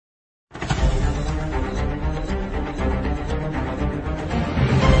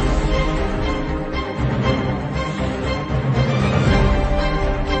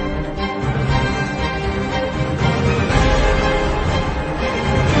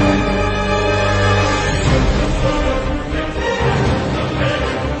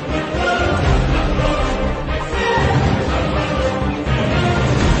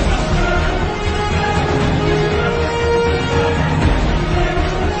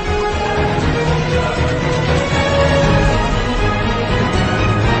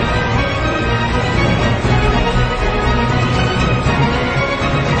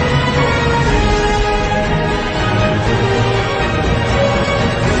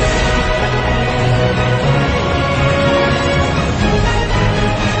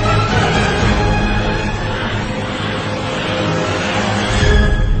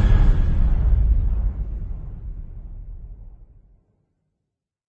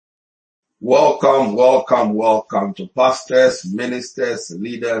Welcome, welcome, welcome to pastors, ministers,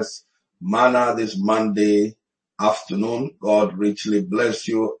 leaders, manna this Monday afternoon. God richly bless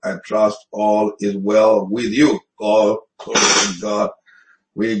you. I trust all is well with you. Glory to God.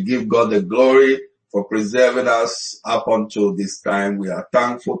 We give God the glory for preserving us up until this time. We are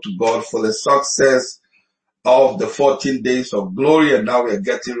thankful to God for the success of the 14 days of glory, and now we are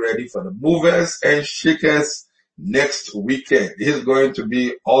getting ready for the movers and shakers next weekend. It is going to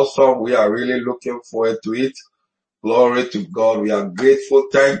be awesome. We are really looking forward to it. Glory to God. We are grateful.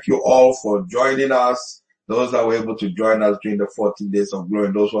 Thank you all for joining us. Those that were able to join us during the 14 days of glory,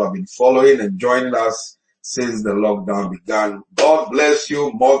 and those who have been following and joining us since the lockdown began. God bless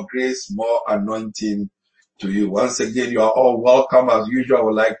you. More grace, more anointing to you. Once again, you are all welcome. As usual, I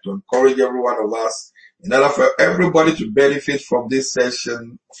would like to encourage every one of us in order for everybody to benefit from this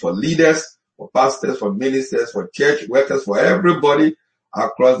session, for leaders, for pastors, for ministers, for church workers, for everybody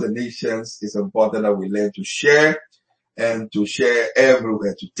across the nations. It's important that we learn to share and to share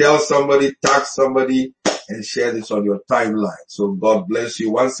everywhere, to tell somebody, tag somebody, and share this on your timeline. So God bless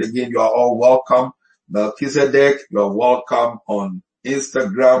you. Once again, you are all welcome. Melchizedek, you are welcome on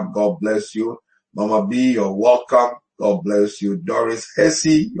Instagram. God bless you. Mama B, you're welcome. God bless you. Doris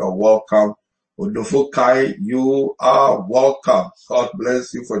Hesse, you're welcome. Odofokai, you are welcome. God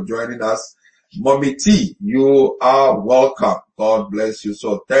bless you for joining us. Mommy T, you are welcome. God bless you.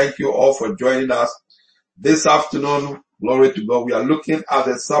 So thank you all for joining us this afternoon. Glory to God. We are looking at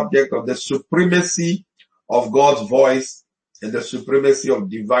the subject of the supremacy of God's voice and the supremacy of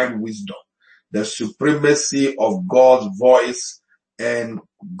divine wisdom. The supremacy of God's voice and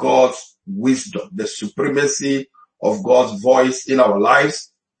God's wisdom. The supremacy of God's voice in our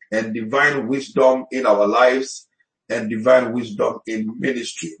lives and divine wisdom in our lives and divine wisdom in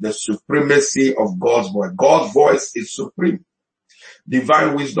ministry. The supremacy of God's voice. God's voice is supreme.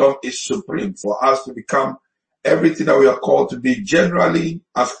 Divine wisdom is supreme for us to become everything that we are called to be generally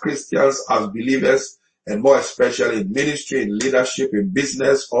as Christians, as believers, and more especially in ministry, in leadership, in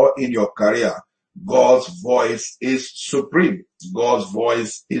business, or in your career. God's voice is supreme. God's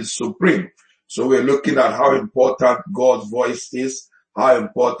voice is supreme. So we're looking at how important God's voice is, how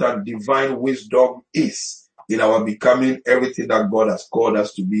important divine wisdom is in our becoming everything that God has called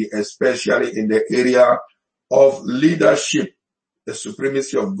us to be, especially in the area of leadership. The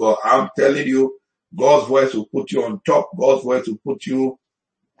supremacy of God. I'm telling you, God's voice will put you on top. God's voice will put you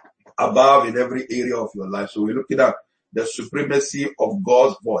above in every area of your life. So we're looking at the supremacy of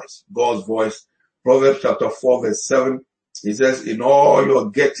God's voice. God's voice. Proverbs chapter 4 verse 7. It says, in all you're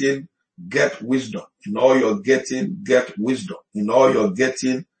getting, get wisdom. In all you're getting, get wisdom. In all you're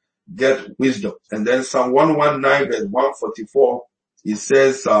getting, get wisdom. And then Psalm 119 verse 144, it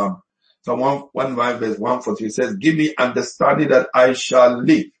says, Psalm 119 verse 140, it says, give me understanding that I shall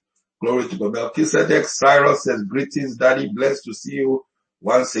live. Glory to God. Melchizedek Cyrus says, greetings, Daddy. Blessed to see you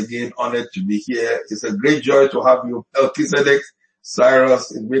once again. Honored to be here. It's a great joy to have you. Melchizedek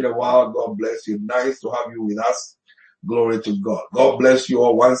Cyrus, it's been a while. God bless you. Nice to have you with us. Glory to God. God bless you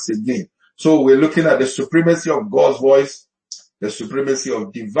all once again. So we're looking at the supremacy of God's voice, the supremacy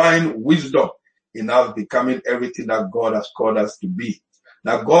of divine wisdom in us becoming everything that God has called us to be.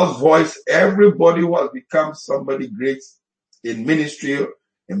 Now God's voice, everybody who has become somebody great in ministry,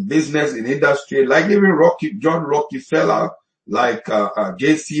 in business, in industry, like even John Rockefeller, like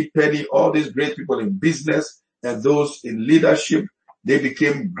J.C. Penney, all these great people in business and those in leadership, they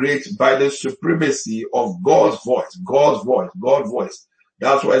became great by the supremacy of God's voice, God's voice, God's voice.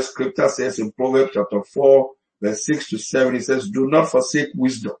 That's why scripture says in Proverbs chapter 4, verse 6 to 7, it says, do not forsake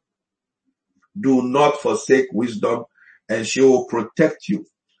wisdom. Do not forsake wisdom, and she will protect you.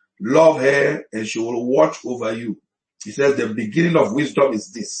 Love her, and she will watch over you. He says the beginning of wisdom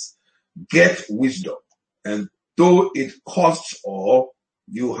is this. Get wisdom. And though it costs all,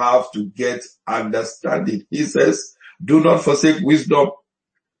 you have to get understanding. He says, do not forsake wisdom,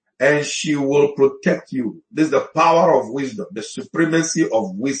 and she will protect you. This is the power of wisdom, the supremacy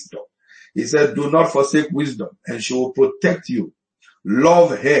of wisdom. He said, do not forsake wisdom, and she will protect you.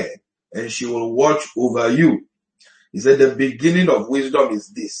 Love her, and she will watch over you. He said, the beginning of wisdom is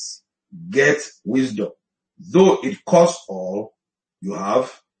this. Get wisdom. Though it costs all, you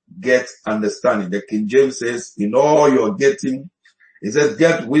have, get understanding. The King James says, in all you're getting, it says,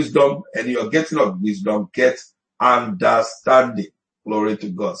 get wisdom, and you're getting of wisdom, get understanding. Glory to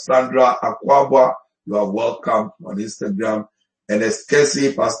God. Sandra Akwabwa, you are welcome on Instagram. Ernest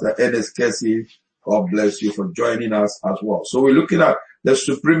Kessie, Pastor Ernest Kessie, God bless you for joining us as well. So we're looking at the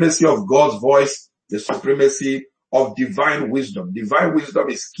supremacy of God's voice, the supremacy of divine wisdom. Divine wisdom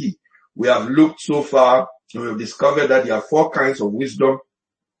is key. We have looked so far and we have discovered that there are 4 kinds of wisdom.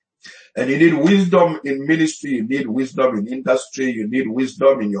 And you need wisdom in ministry, you need wisdom in industry, you need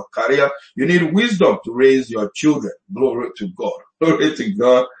wisdom in your career, you need wisdom to raise your children. Glory to God. Glory to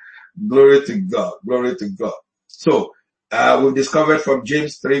God. Glory to God. Glory to God. So, we've discovered from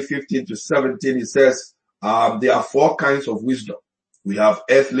James 3:15 to 17, it says, there are 4 kinds of wisdom. We have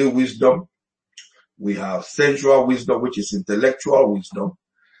earthly wisdom. We have sensual wisdom, which is intellectual wisdom.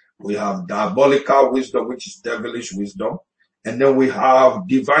 We have diabolical wisdom, which is devilish wisdom. And then we have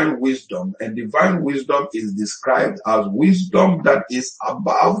divine wisdom. And divine wisdom is described as wisdom that is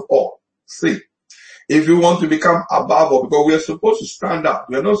above all. See, if you want to become above all, because we are supposed to stand out.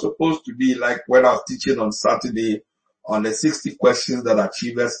 We are not supposed to be like when I was teaching on Saturday on the 60 questions that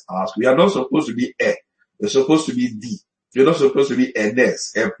achievers ask. We are not supposed to be A. We're supposed to be D. You're not supposed to be a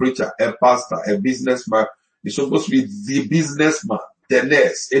nurse, a preacher, a pastor, a businessman. You're supposed to be the businessman, the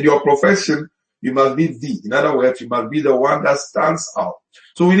nurse. In your profession, you must be the. In other words, you must be the one that stands out.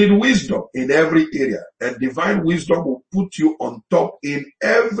 So we need wisdom in every area. And divine wisdom will put you on top in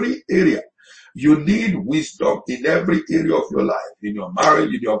every area. You need wisdom in every area of your life. In your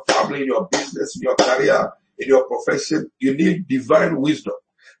marriage, in your family, in your business, in your career, in your profession. You need divine wisdom.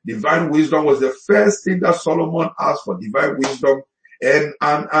 Divine wisdom was the first thing that Solomon asked for, divine wisdom and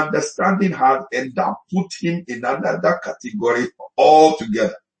an understanding heart, and that put him in another category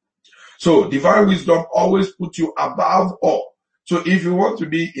altogether. So divine wisdom always puts you above all. So if you want to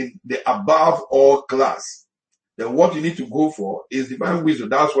be in the above all class, then what you need to go for is divine wisdom.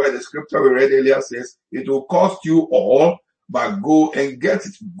 That's why the scripture we read earlier says it will cost you all, but go and get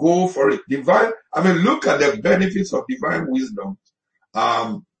it. Go for it. Look at the benefits of divine wisdom.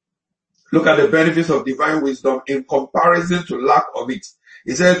 Look at the benefits of divine wisdom in comparison to lack of it.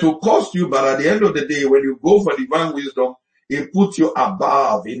 It says it will cost you, but at the end of the day, when you go for divine wisdom, it puts you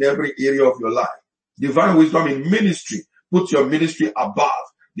above in every area of your life. Divine wisdom in ministry puts your ministry above.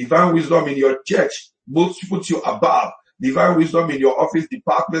 Divine wisdom in your church puts you above. Divine wisdom in your office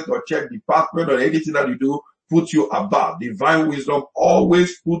department or church department or anything that you do puts you above. Divine wisdom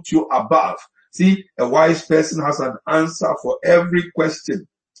always puts you above. See, a wise person has an answer for every question.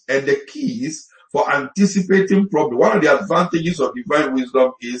 And the keys for anticipating problems. One of the advantages of divine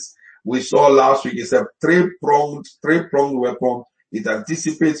wisdom is, we saw last week, it's a three-pronged weapon. It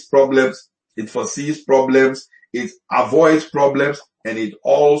anticipates problems, it foresees problems, it avoids problems, and it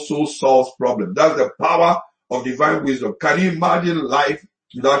also solves problems. That's the power of divine wisdom. Can you imagine life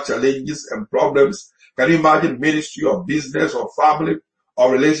without challenges and problems? Can you imagine ministry or business or family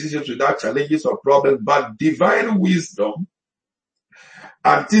or relationships without challenges or problems? But divine wisdom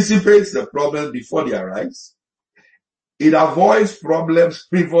anticipates the problems before they arise. It avoids problems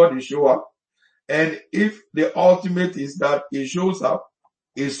before they show up. And if the ultimate is that it shows up,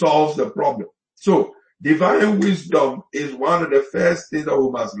 it solves the problem. So divine wisdom is one of the first things that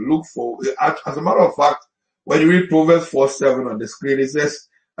we must look for. As a matter of fact, when you read Proverbs 4:7 on the screen, it says,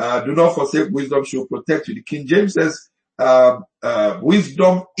 do not forsake wisdom, she'll protect you. The King James says,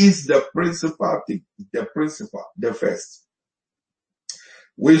 wisdom is the principal thing, the first.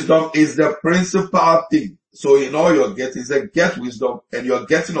 Wisdom is the principal thing. So in all your getting, get wisdom, and your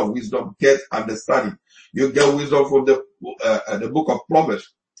getting of wisdom, get understanding. You get wisdom from the book of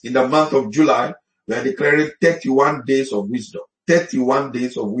Proverbs. In the month of July, we are declaring 31 days of wisdom. 31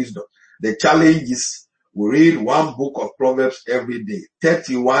 days of wisdom. The challenge is we read one book of Proverbs every day.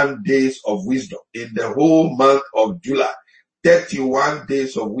 31 days of wisdom in the whole month of July. 31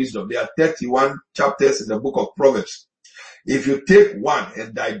 days of wisdom. There are 31 chapters in the book of Proverbs. If you take one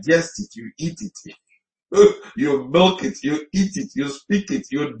and digest it, you eat it, you milk it, you eat it, you speak it,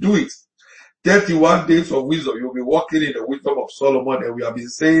 you do it. 31 days of wisdom, you'll be walking in the wisdom of Solomon, and we have been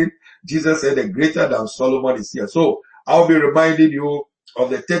saying, Jesus said, the greater than Solomon is here. So I'll be reminding you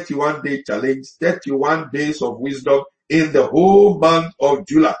of the 31-day challenge, 31 days of wisdom in the whole month of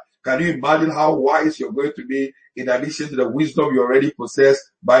July. Can you imagine how wise you're going to be in addition to the wisdom you already possess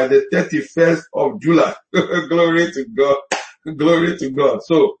by the 31st of July? Glory to God. Glory to God.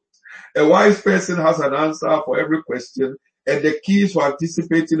 So a wise person has an answer for every question, and the keys for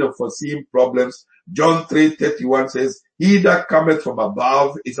anticipating and foreseeing problems. John 3:31 says, he that cometh from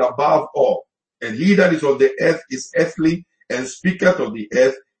above is above all, and he that is of the earth is earthly, and speaketh of the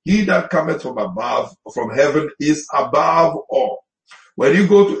earth. He that cometh from above, from heaven, is above all. When you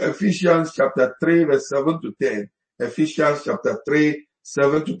go to Ephesians chapter 3 verse 7 to 10, Ephesians chapter 3,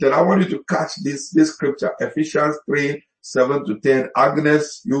 7 to 10, I want you to catch this scripture. Ephesians 3, 7 to 10.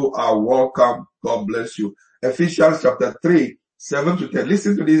 Agnes, you are welcome. God bless you. Ephesians chapter 3, 7 to 10.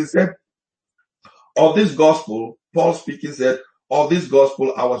 Listen to this. He said, of this gospel, Paul speaking said, of this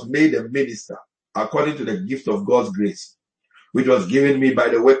gospel I was made a minister according to the gift of God's grace, which was given me by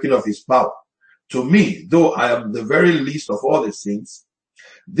the working of his power. To me, though I am the very least of all the saints,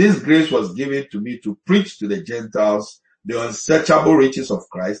 this grace was given to me to preach to the Gentiles the unsearchable riches of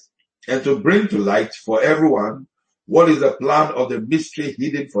Christ, and to bring to light for everyone what is the plan of the mystery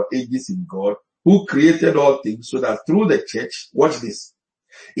hidden for ages in God, who created all things, so that through the church, watch this,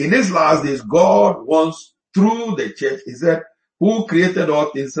 in these last days, God wants through the church, he said, who created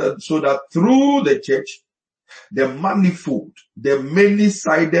all things, so that through the church, the manifold, the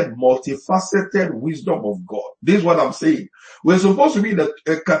many-sided, multifaceted wisdom of God. This is what I'm saying. We're supposed to be in a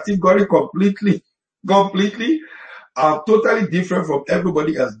category completely totally different from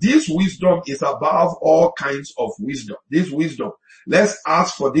everybody else. This wisdom is above all kinds of wisdom. This wisdom. Let's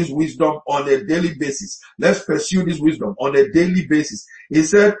ask for this wisdom on a daily basis. Let's pursue this wisdom on a daily basis. He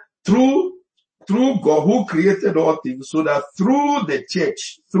said, through God who created all things, so that through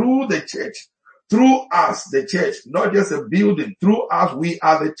us, the church, not just a building, through us, we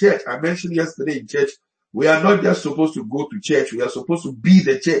are the church. I mentioned yesterday in church, we are not just supposed to go to church, we are supposed to be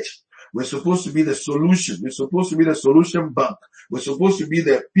the church. We're supposed to be the solution. We're supposed to be the solution bank. We're supposed to be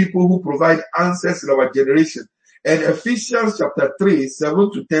the people who provide answers in our generation. And Ephesians chapter 3,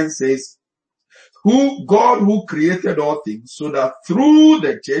 7 to 10 says, God who created all things, so that through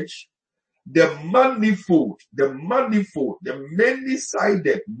the church, the manifold, the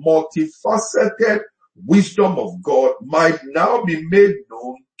many-sided, multifaceted wisdom of God might now be made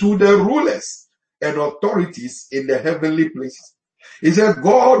known to the rulers and authorities in the heavenly places. He said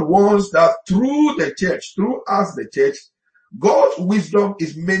God wants that through the church, through us the church, God's wisdom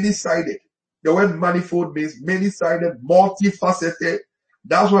is many-sided. The word manifold means many-sided, multifaceted.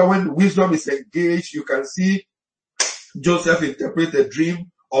 That's why when wisdom is engaged, you can see Joseph interpret a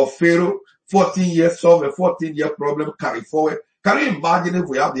dream of Pharaoh, 14 years, solve a 14-year problem, carry forward. Can you imagine if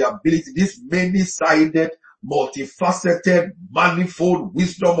we have the ability, this many-sided, multifaceted, manifold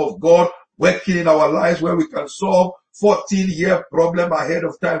wisdom of God working in our lives where we can solve 14-year problem ahead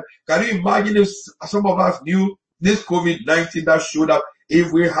of time? Can you imagine if some of us knew this COVID-19 that showed up,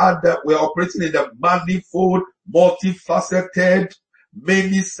 if we had that, we're operating in the manifold, multifaceted,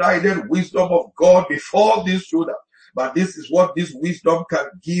 many-sided wisdom of God before this showed up. But this is what this wisdom can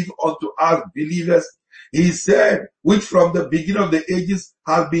give unto us believers. He said, which from the beginning of the ages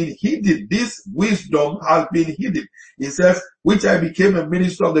has been hidden. This wisdom has been hidden. He says, which I became a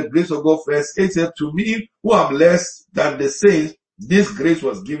minister of the grace of God first. He said, to me who am less than the saints, this grace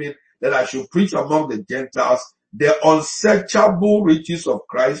was given that I should preach among the Gentiles the unsearchable riches of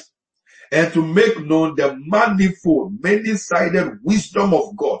Christ, and to make known the manifold, many-sided wisdom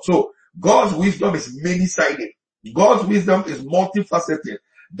of God. So God's wisdom is many-sided. God's wisdom is multifaceted.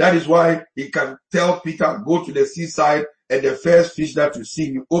 That is why he can tell Peter, go to the seaside, and the first fish that you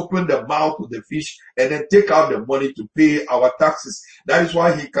see, you open the mouth of the fish and then take out the money to pay our taxes. That is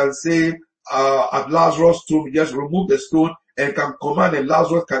why he can say, at Lazarus' tomb, just remove the stone and can command and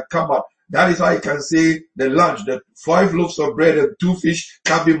Lazarus can come out. That is why he can say the lunch, the 5 loaves of bread and 2 fish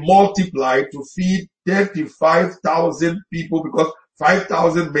can be multiplied to feed 35,000 people, because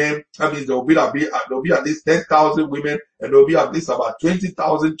 5,000 men, that means there will be at least 10,000 women, and there will be at least about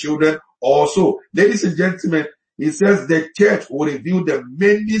 20,000 children also. Ladies and gentlemen, he says the church will reveal the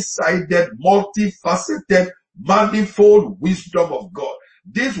many-sided, multifaceted, manifold wisdom of God.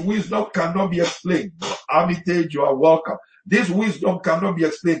 This wisdom cannot be explained. Armitage, you are welcome. This wisdom cannot be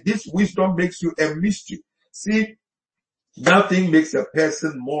explained. This wisdom makes you a mystery. See, nothing makes a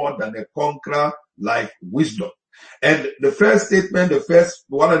person more than a conqueror like wisdom. And the first statement,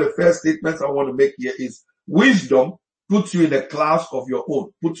 one of the first statements I want to make here is wisdom puts you in a class of your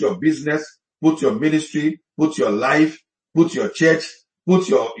own. Put your business, put your ministry, put your life, put your church, put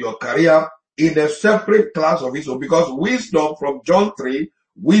your career in a separate class of its own, because wisdom from John 3,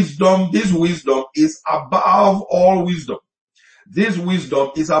 this wisdom is above all wisdom. This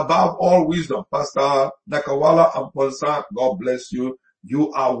wisdom is above all wisdom. Pastor Nakawala Amponsa, God bless you.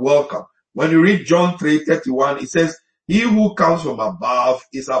 You are welcome. When you read John 3:31, it says, he who comes from above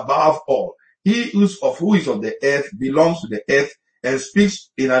is above all. He who is of the earth belongs to the earth and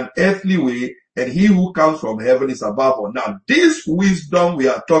speaks in an earthly way, and he who comes from heaven is above all. Now, this wisdom we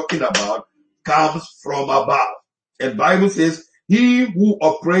are talking about comes from above. And Bible says, he who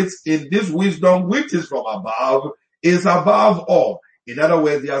operates in this wisdom which is from above is above all. In other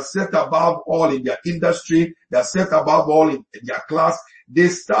words, they are set above all in their industry. They are set above all in their class. They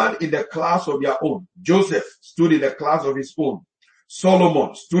stand in the class of their own. Joseph stood in the class of his own.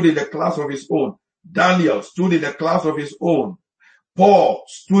 Solomon stood in the class of his own. Daniel stood in the class of his own. Paul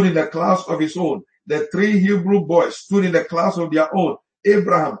stood in the class of his own. The 3 Hebrew boys stood in the class of their own.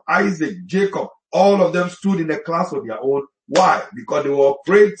 Abraham, Isaac, Jacob, all of them stood in the class of their own. Why? Because they were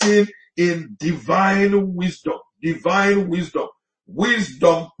operating in divine wisdom. Divine wisdom.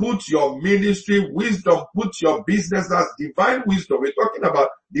 Wisdom put your ministry, wisdom put your business as divine wisdom. We're talking about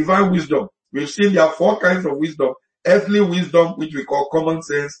divine wisdom. We've seen there are 4 kinds of wisdom. Earthly wisdom, which we call common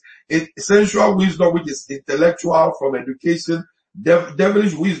sense. Sensual wisdom, which is intellectual from education.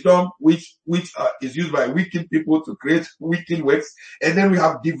 Devilish wisdom, which is used by wicked people to create wicked works. And then we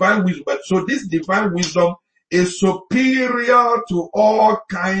have divine wisdom. So this divine wisdom is superior to all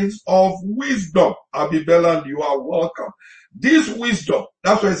kinds of wisdom. Abibela, you are welcome. This wisdom,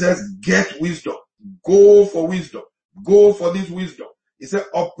 that's why it says, get wisdom. Go for wisdom. Go for this wisdom. It said,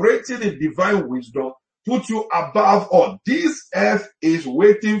 operating in divine wisdom, put you above all. This earth is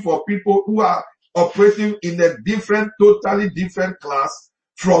waiting for people who are operating in a totally different class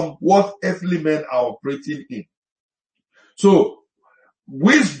from what earthly men are operating in. So,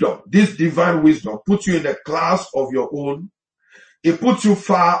 wisdom, this divine wisdom, puts you in a class of your own. It puts you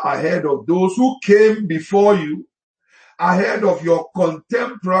far ahead of those who came before you, ahead of your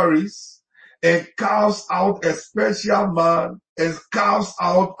contemporaries, and carves out a special man and carves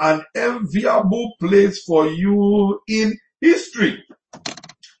out an enviable place for you in history.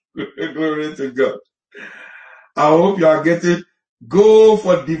 Glory to God. I hope you are getting. Go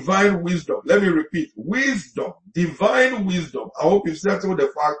for divine wisdom. Let me repeat. Wisdom. Divine wisdom. I hope you've settled the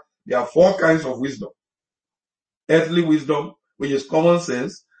fact there are 4 kinds of wisdom. Earthly wisdom, which is common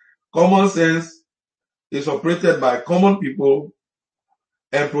sense. Common sense is operated by common people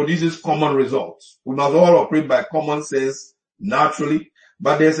and produces common results. We must all operate by common sense naturally.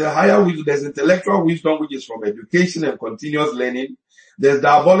 But there's a higher wisdom. There's intellectual wisdom, which is from education and continuous learning. There's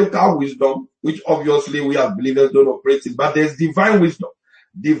diabolical wisdom, which obviously we as believers don't operate in. But there's divine wisdom.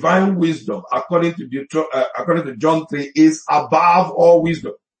 Divine wisdom, according to John 3, is above all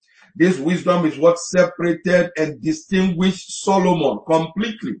wisdom. This wisdom is what separated and distinguished Solomon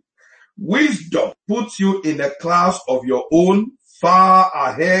completely. Wisdom puts you in a class of your own, far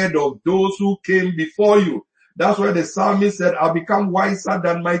ahead of those who came before you. That's why the psalmist said, I'll become wiser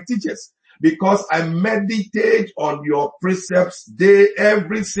than my teachers, because I meditate on your precepts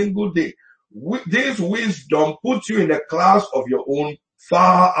every single day. This wisdom puts you in a class of your own,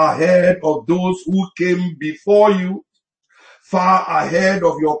 far ahead of those who came before you, far ahead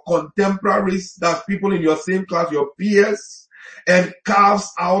of your contemporaries, that's people in your same class, your peers, and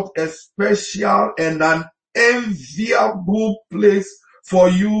carves out a special and an enviable place for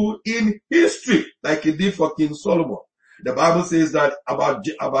you in history, like it did for King Solomon. The Bible says that about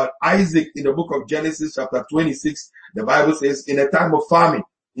Isaac in the book of Genesis chapter 26, the Bible says in a time of famine,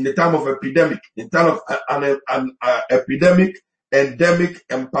 in the time of epidemic, in time of an epidemic, endemic,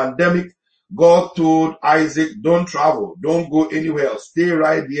 and pandemic, God told Isaac, don't travel, don't go anywhere else, stay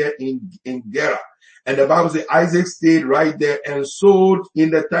right there in Gerar. And the Bible says Isaac stayed right there and sowed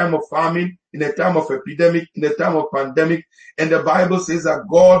in the time of famine, in the time of epidemic, in the time of pandemic. And the Bible says that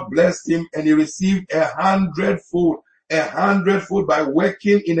God blessed him and he received 100-fold by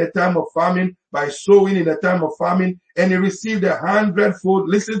working in a time of famine, by sowing in a time of famine, and he received 100-fold.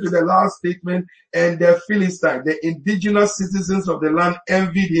 Listen to the last statement. And the Philistines, the indigenous citizens of the land,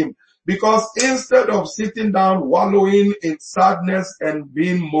 envied him, because instead of sitting down wallowing in sadness and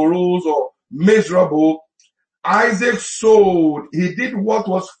being morose or miserable, Isaac sowed. He did what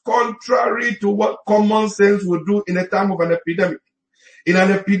was contrary to what common sense would do in a time of an epidemic. In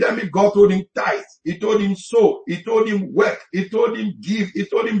an epidemic, God told him tithe. He told him sow. He told him work. He told him give. He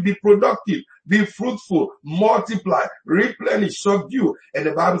told him be productive, be fruitful, multiply, replenish, subdue. And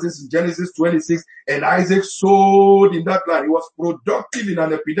the Bible says in Genesis 26, and Isaac sowed in that land. He was productive in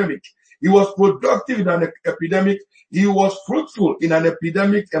an epidemic. He was productive in an epidemic. He was fruitful in an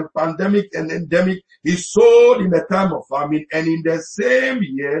epidemic and pandemic and endemic. He sowed in a time of famine, and in the same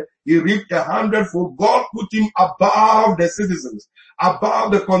year, he reaped 100-fold. God put him above the citizens,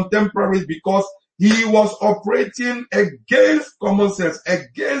 above the contemporaries, because he was operating against common sense,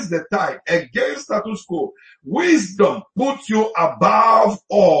 against the tide, against status quo. Wisdom puts you above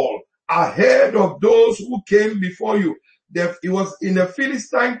all, ahead of those who came before you. It was in the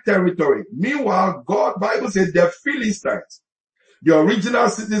Philistine territory. Meanwhile, Bible said the Philistines, the original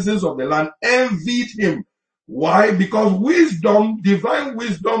citizens of the land, envied him. Why? Because wisdom, divine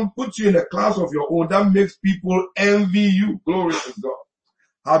wisdom, puts you in a class of your own that makes people envy you. Glory to God.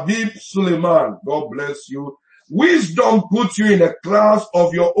 Habib Suleiman, God bless you. Wisdom puts you in a class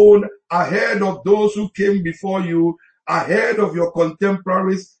of your own, ahead of those who came before you, ahead of your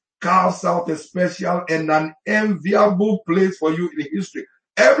contemporaries, carves out a special and an enviable place for you in history.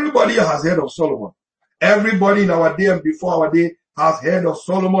 Everybody has heard of Solomon. Everybody in our day and before our day has heard of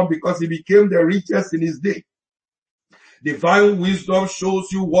Solomon, because he became the richest in his day. Divine wisdom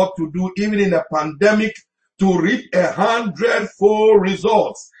shows you what to do even in a pandemic to reap 100-fold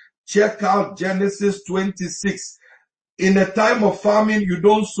results. Check out Genesis 26. In a time of famine, you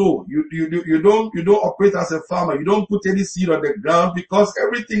don't sow. You don't operate as a farmer. You don't put any seed on the ground because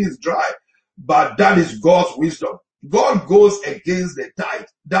everything is dry. But that is God's wisdom. God goes against the tide.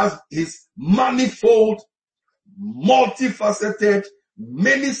 That's his manifold, multifaceted,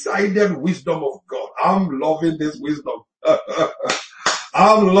 many-sided wisdom of God. I'm loving this wisdom.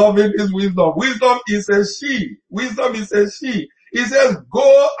 I'm loving this wisdom. Wisdom is a she. Wisdom is a she. He says,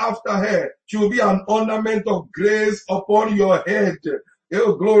 go after her. She will be an ornament of grace upon your head.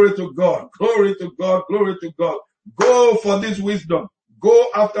 Oh, glory to God. Glory to God. Glory to God. Go for this wisdom. Go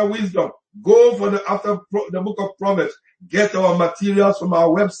after wisdom. Go for after the book of Proverbs. Get our materials from our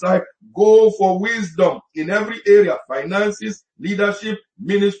website. Go for wisdom in every area. Finances, leadership,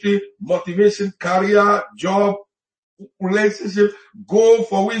 ministry, motivation, career, job, relationship. Go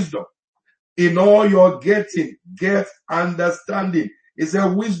for wisdom. In all you're getting, get understanding. He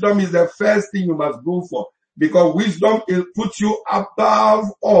said wisdom is the first thing you must go for, because wisdom puts you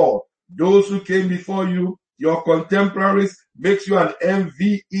above all. Those who came before you, your contemporaries, makes you an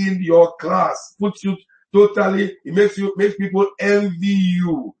envy in your class, puts you totally, makes people envy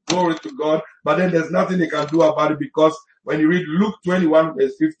you. Glory to God. But then there's nothing they can do about it, because when you read Luke 21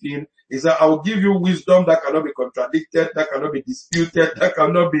 verse 15, he said, I will give you wisdom that cannot be contradicted, that cannot be disputed, that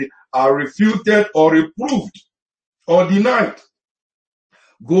cannot be refuted or reproved or denied.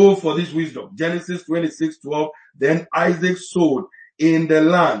 Go for this wisdom. Genesis 26:12. Then Isaac sowed in the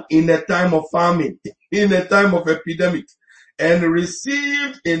land in a time of famine, in a time of epidemic, and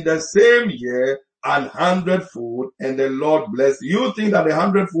received in the same year 100-fold, and the Lord blessed. You think that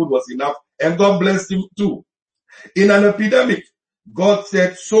 100-fold was enough, and God blessed him too. In an epidemic, God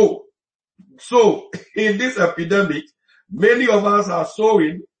said sow. So in this epidemic, many of us are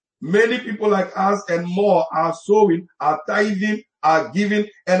sowing. Many people like us and more are sowing, are tithing, are giving,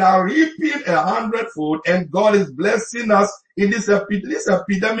 and are reaping 100-fold. And God is blessing us in this epidemic. This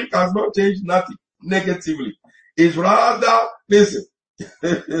epidemic has not changed nothing negatively. It's rather, listen,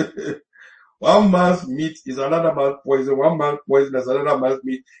 one man's meat is another man's poison. One man's poison is another man's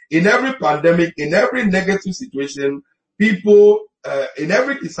meat. In every pandemic, in every negative situation, people, in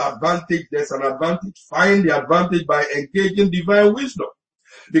every disadvantage, there's an advantage. Find the advantage by engaging divine wisdom.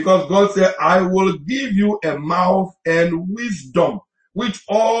 Because God said, I will give you a mouth and wisdom, which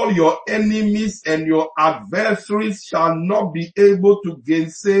all your enemies and your adversaries shall not be able to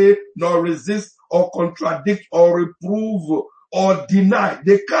gainsay, nor resist, or contradict, or reprove, or deny.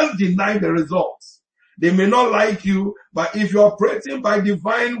 They can't deny the results. They may not like you, but if you're operating by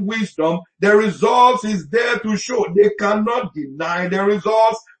divine wisdom, the results is there to show. They cannot deny the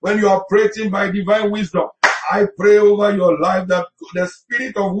results when you're operating by divine wisdom. I pray over your life that the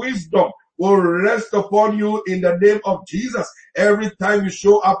spirit of wisdom will rest upon you in the name of Jesus. Every time you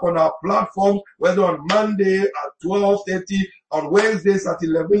show up on our platform, whether on Monday at 12:30, on Wednesdays at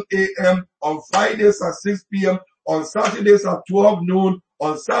 11 a.m., on Fridays at 6 p.m., on Saturdays at 12 noon,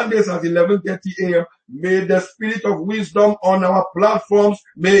 on Sundays at 11:30 a.m., may the spirit of wisdom on our platforms,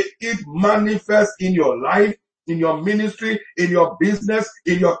 may it manifest in your life, in your ministry, in your business,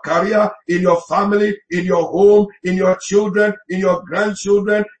 in your career, in your family, in your home, in your children, in your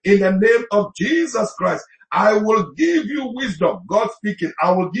grandchildren, in the name of Jesus Christ. I will give you wisdom. God speaking,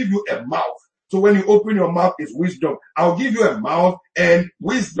 I will give you a mouth. So when you open your mouth, it's wisdom. I'll give you a mouth and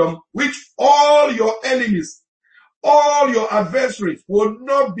wisdom, which all your enemies, all your adversaries will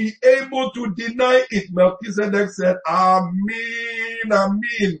not be able to deny it. Melchizedek said, Amen,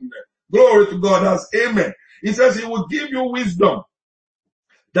 Amen. Glory to God, as amen. He says he will give you wisdom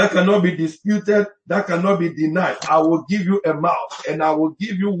that cannot be disputed, that cannot be denied. I will give you a mouth, and I will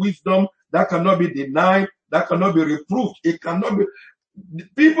give you wisdom that cannot be denied, that cannot be reproved. It cannot be,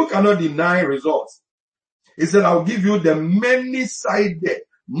 people cannot deny results. He said, I will give you the many-sided,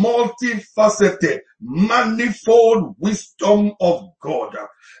 multifaceted, manifold wisdom of God.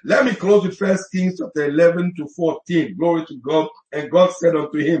 Let me close with 1 Kings chapter 11 to 14. Glory to God. And God said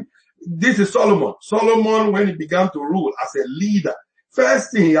unto him, this is Solomon. Solomon, when he began to rule as a leader,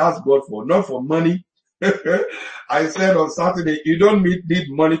 first thing he asked God for, not for money. I said on Saturday, you don't need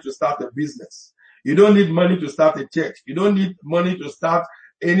money to start a business. You don't need money to start a church. You don't need money to start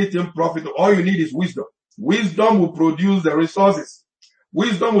anything profitable. All you need is wisdom. Wisdom will produce the resources.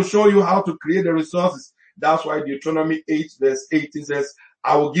 Wisdom will show you how to create the resources. That's why Deuteronomy 8 verse 18 says,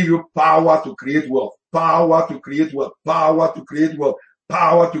 I will give you power to create wealth. Power to create wealth. Power to create wealth.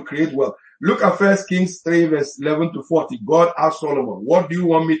 Power to create wealth. Look at 1 Kings 3 verse 11 to 40. God asked Solomon, what do you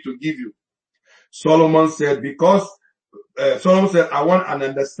want me to give you? Solomon said, because Solomon said, I want an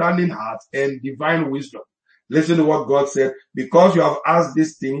understanding heart and divine wisdom. Listen to what God said. Because you have asked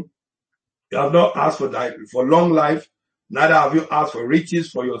this thing, you have not asked for long life, neither have you asked for riches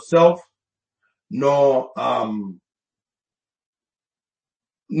for yourself, nor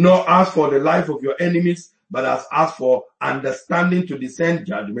asked for the life of your enemies, but has asked for understanding to discern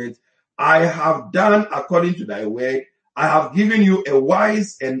judgment. I have done according to thy word. I have given you a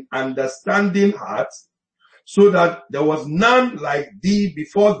wise and understanding heart, so that there was none like thee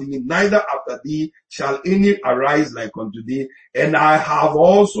before thee, neither after thee shall any arise like unto thee. And I have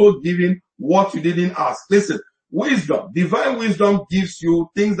also given what you didn't ask. Listen, wisdom, divine wisdom gives you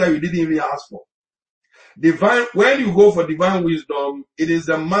things that you didn't even ask for. When you go for divine wisdom, it is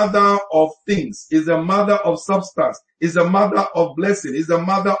a mother of things, is a mother of substance, is a mother of blessing, is a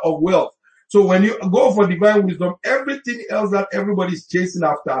mother of wealth. So when you go for divine wisdom, everything else that everybody is chasing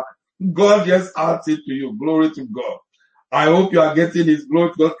after, God just adds it to you. Glory to God. I hope you are getting his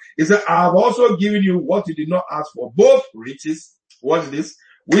glory to God. He said, I have also given you what you did not ask for, both riches. Watch this.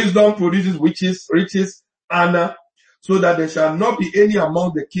 Wisdom produces riches, honor, so that there shall not be any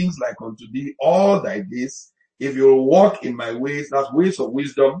among the kings like unto thee all thy days. If you will walk in my ways, that's ways of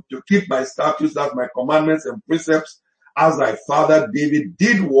wisdom, to keep my statutes, that's my commandments and precepts, as thy father David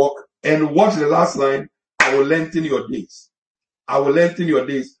did walk. And watch the last line, I will lengthen your days. I will lengthen your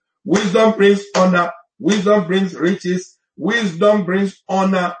days. Wisdom brings honor. Wisdom brings riches. Wisdom brings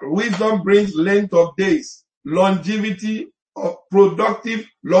honor. Wisdom brings length of days, longevity of productive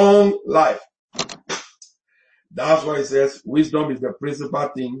long life. That's why it says wisdom is the principal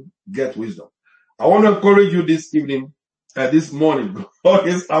thing. Get wisdom. I want to encourage you this evening, this morning, or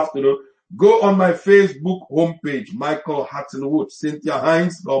this afternoon. Go on my Facebook homepage, Michael Hattonwood. Cynthia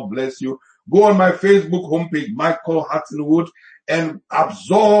Hines, God bless you. Go on my Facebook homepage, Michael Hattonwood, and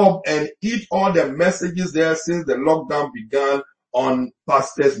absorb and eat all the messages there since the lockdown began on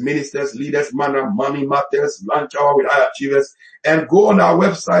pastors, ministers, leaders, money matters, lunch hour with high achievers, and go on our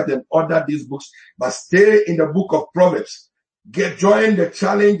website and order these books. But stay in the book of Proverbs. Join the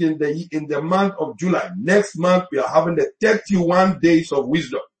challenge in the month of July. Next month we are having the 31 days of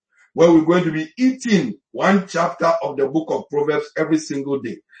wisdom, where we're going to be eating one chapter of the book of Proverbs every single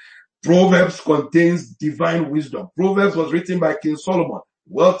day. Proverbs contains divine wisdom. Proverbs was written by King Solomon,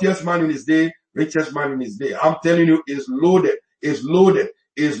 wealthiest man in his day, richest man in his day. I'm telling you, it's loaded, it's loaded,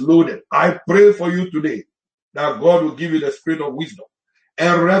 it's loaded. I pray for you today that God will give you the spirit of wisdom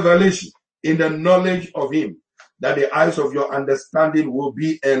and revelation in the knowledge of him, that the eyes of your understanding will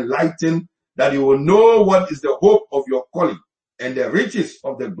be enlightened, that you will know what is the hope of your calling and the riches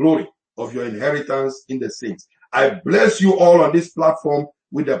of the glory of your inheritance in the saints. I bless you all on this platform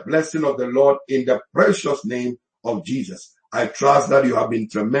with the blessing of the Lord in the precious name of Jesus. I trust that you have been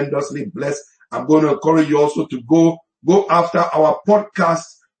tremendously blessed. I'm going to encourage you also to go after our podcast.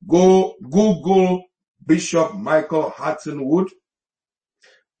 Go Google Bishop Michael Hattonwood.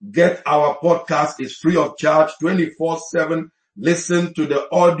 Get our podcast. It's free of charge, 24/7. Listen to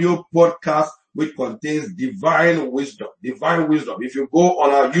the audio podcast which contains divine wisdom. Divine wisdom. If you go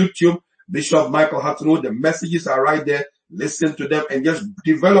on our YouTube, Bishop Michael Hattonwood, the messages are right there. Listen to them and just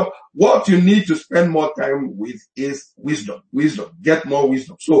develop. What you need to spend more time with is wisdom. Wisdom. Get more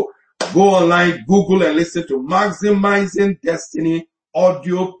wisdom. So go online, Google and listen to Maximizing Destiny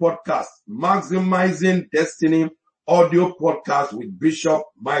audio podcast. Maximizing Destiny audio podcast with Bishop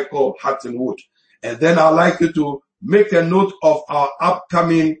Michael Hattonwood. And then I'd like you to make a note of our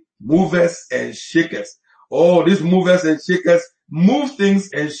upcoming movers and shakers. Oh, these movers and shakers move things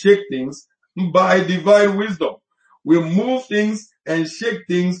and shake things by divine wisdom. We move things and shake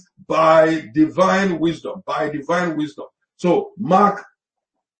things by divine wisdom, So mark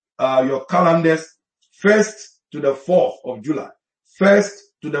your calendars 1st to the 4th of July. 1st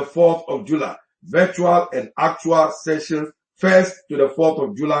to the 4th of July. Virtual and actual sessions. 1st to the 4th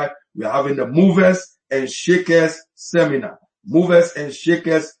of July. We are having the Movers and Shakers Seminar. Movers and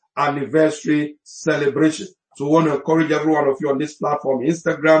Shakers Anniversary Celebration. So I want to encourage every one of you on this platform,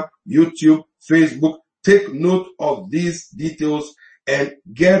 Instagram, YouTube, Facebook. Take note of these details and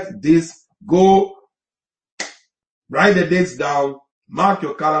get this. Go write the dates down, mark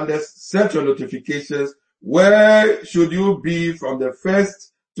your calendars, set your notifications. Where should you be from the 1st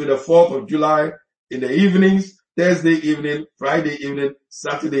to the 4th of July in the evenings, Thursday evening, Friday evening,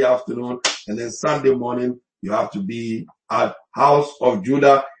 Saturday afternoon, and then Sunday morning, you have to be at House of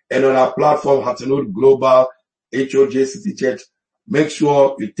Judah and on our platform, Hattonwood Global, HOJ City Church. Make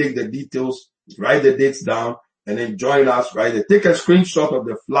sure you take the details, write the dates down, and then join us right there. Take a screenshot of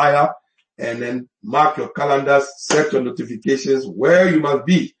the flyer and then mark your calendars, set your notifications where you must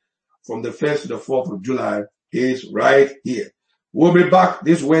be from the 1st to the 4th of July is right here. We'll be back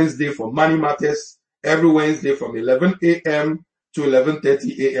this Wednesday for Money Matters, every Wednesday from 11 a.m. to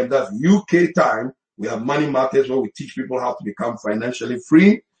 11:30 a.m. That's UK time. We have Money Matters where we teach people how to become financially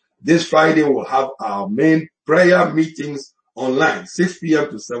free. This Friday we'll have our main prayer meetings online, 6 p.m.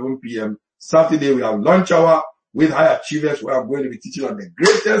 to 7 p.m. Saturday we have lunch hour with high achievers where I'm going to be teaching on the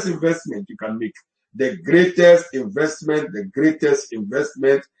greatest investment you can make. The greatest investment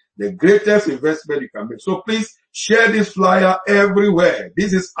you can make. So please share this flyer everywhere.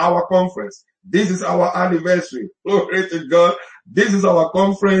 This is our conference. This is our anniversary. Glory to God. This is our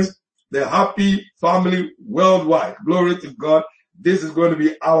conference, the Happy Family Worldwide. Glory to God. This is going to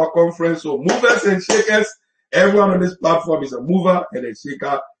be our conference. So movers and shakers, everyone on this platform is a mover and a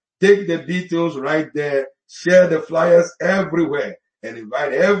shaker. Take the details right there. Share the flyers everywhere and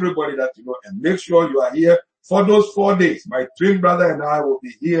invite everybody that you know, and make sure you are here for those 4 days. My twin brother and I will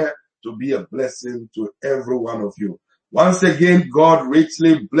be here to be a blessing to every one of you. Once again, God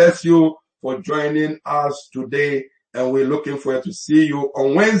richly bless you for joining us today, and we're looking forward to see you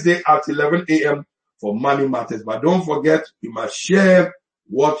on Wednesday at 11 a.m. for Money Matters. But don't forget, you must share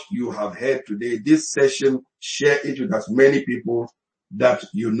what you have heard today. This session, share it with as many people that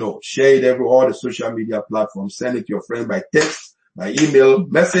you know. Share it every all the social media platforms. Send it to your friend by text, by email,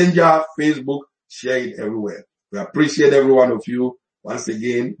 messenger, Facebook. Share it everywhere. We appreciate every one of you. Once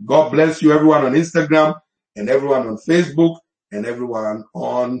again, God bless you, everyone on Instagram and everyone on Facebook and everyone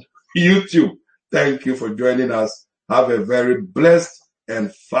on YouTube. Thank you for joining us. Have a very blessed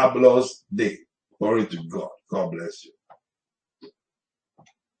and fabulous day. Glory to God. God bless you.